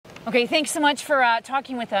Okay, thanks so much for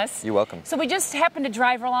talking with us. You're welcome. So we just happened to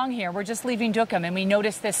drive along here. We're just leaving Duqm and we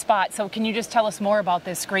noticed this spot. So can you just tell us more about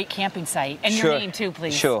this great camping site? And Sure. Your name too,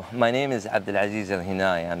 please. Sure. My name is Abdulaziz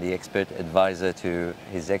Al-Hinai. I'm the expert advisor to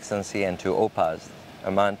His Excellency and to OPAS,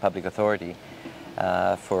 Oman Public Authority,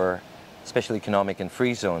 for special economic and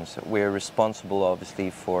free zones. We're responsible,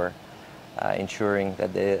 obviously, for ensuring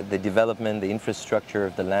that the development, the infrastructure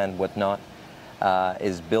of the land, whatnot,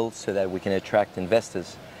 is built so that we can attract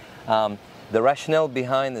investors. The rationale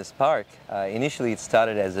behind this park, initially it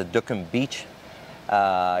started as a Duqm beach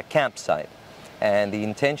campsite, and the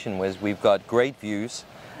intention was we've got great views.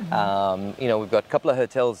 You know, we've got a couple of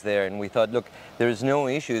hotels there, and we thought, look, there's no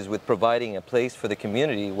issues with providing a place for the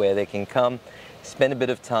community where they can come, spend a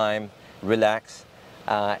bit of time, relax.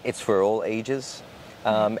 It's for all ages,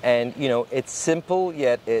 and you know, it's simple,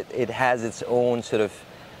 yet it has its own sort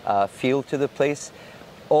of feel to the place.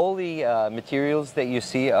 All the materials that you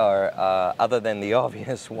see are, other than the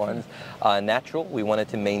obvious ones, are natural. We wanted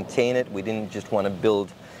to maintain it. We didn't just want to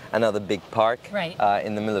build another big park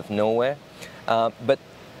in the middle of nowhere. But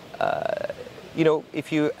you know,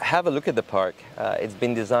 if you have a look at the park, it's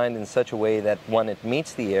been designed in such a way that, one, it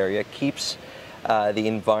meets the area, keeps the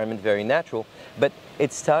environment very natural, but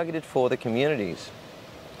it's targeted for the communities.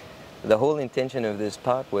 The whole intention of this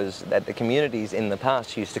park was that the communities in the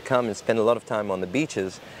past used to come and spend a lot of time on the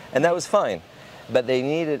beaches, and that was fine. But they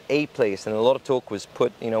needed a place, and a lot of talk was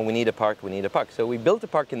put, you know, we need a park, we need a park. So we built a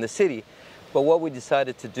park in the city, but what we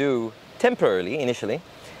decided to do temporarily, initially,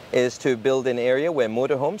 is to build an area where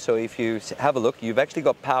motorhomes, so if you have a look, you've actually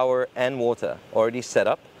got power and water already set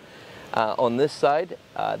up. On this side,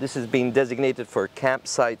 this has been designated for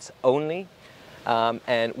campsites only.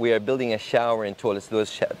 And we are building a shower and toilets.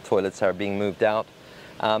 Those toilets are being moved out.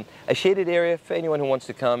 A shaded area for anyone who wants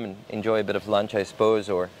to come and enjoy a bit of lunch, I suppose,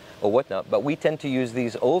 or whatnot. But we tend to use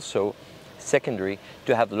these also secondary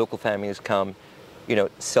to have the local families come, you know,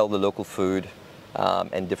 sell the local food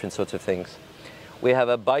and different sorts of things. We have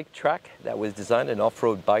a bike track that was designed, an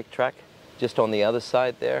off-road bike track, just on the other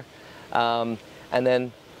side there. And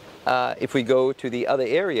then if we go to the other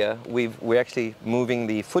area, we're actually moving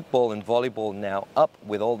the football and volleyball now up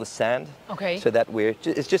with all the sand. Okay. So that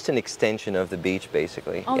it's just an extension of the beach,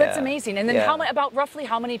 basically. Oh, that's amazing. And then about roughly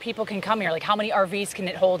how many people can come here? Like how many RVs can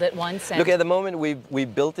it hold at once? Look, at the moment we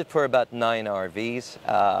built it for about 9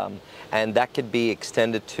 RVs, and that could be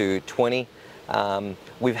extended to 20.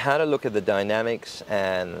 We've had a look at the dynamics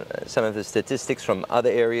and some of the statistics from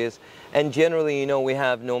other areas, and generally, you know, we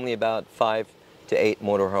have normally about 5 to 8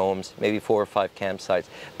 motorhomes, maybe 4 or 5 campsites.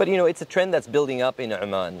 But you know, it's a trend that's building up in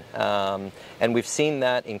Oman, and we've seen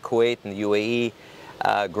that in Kuwait and the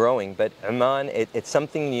UAE growing. But Oman, it's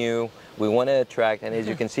something new. We want to attract, and as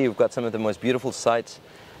you can see, we've got some of the most beautiful sites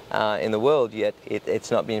in the world. Yet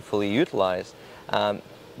it's not being fully utilized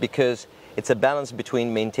because it's a balance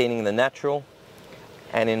between maintaining the natural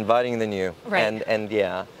and inviting the new. Right. And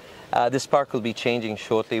yeah. This park will be changing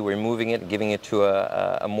shortly. We're moving it, giving it to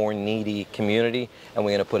a more needy community, and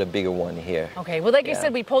we're going to put a bigger one here. Okay. Well, like you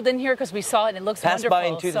said, we pulled in here because we saw it and it looks wonderful. Pass by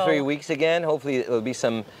in 2 to 3 weeks again. Hopefully, there'll be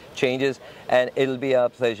some changes, and it'll be our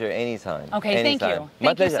pleasure anytime. Okay. Anytime. Thank you.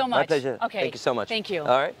 Thank you so much. My pleasure. Okay. Thank you so much. Thank you.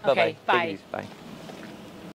 All right. Bye-bye. Okay, bye. Take it easy. Bye.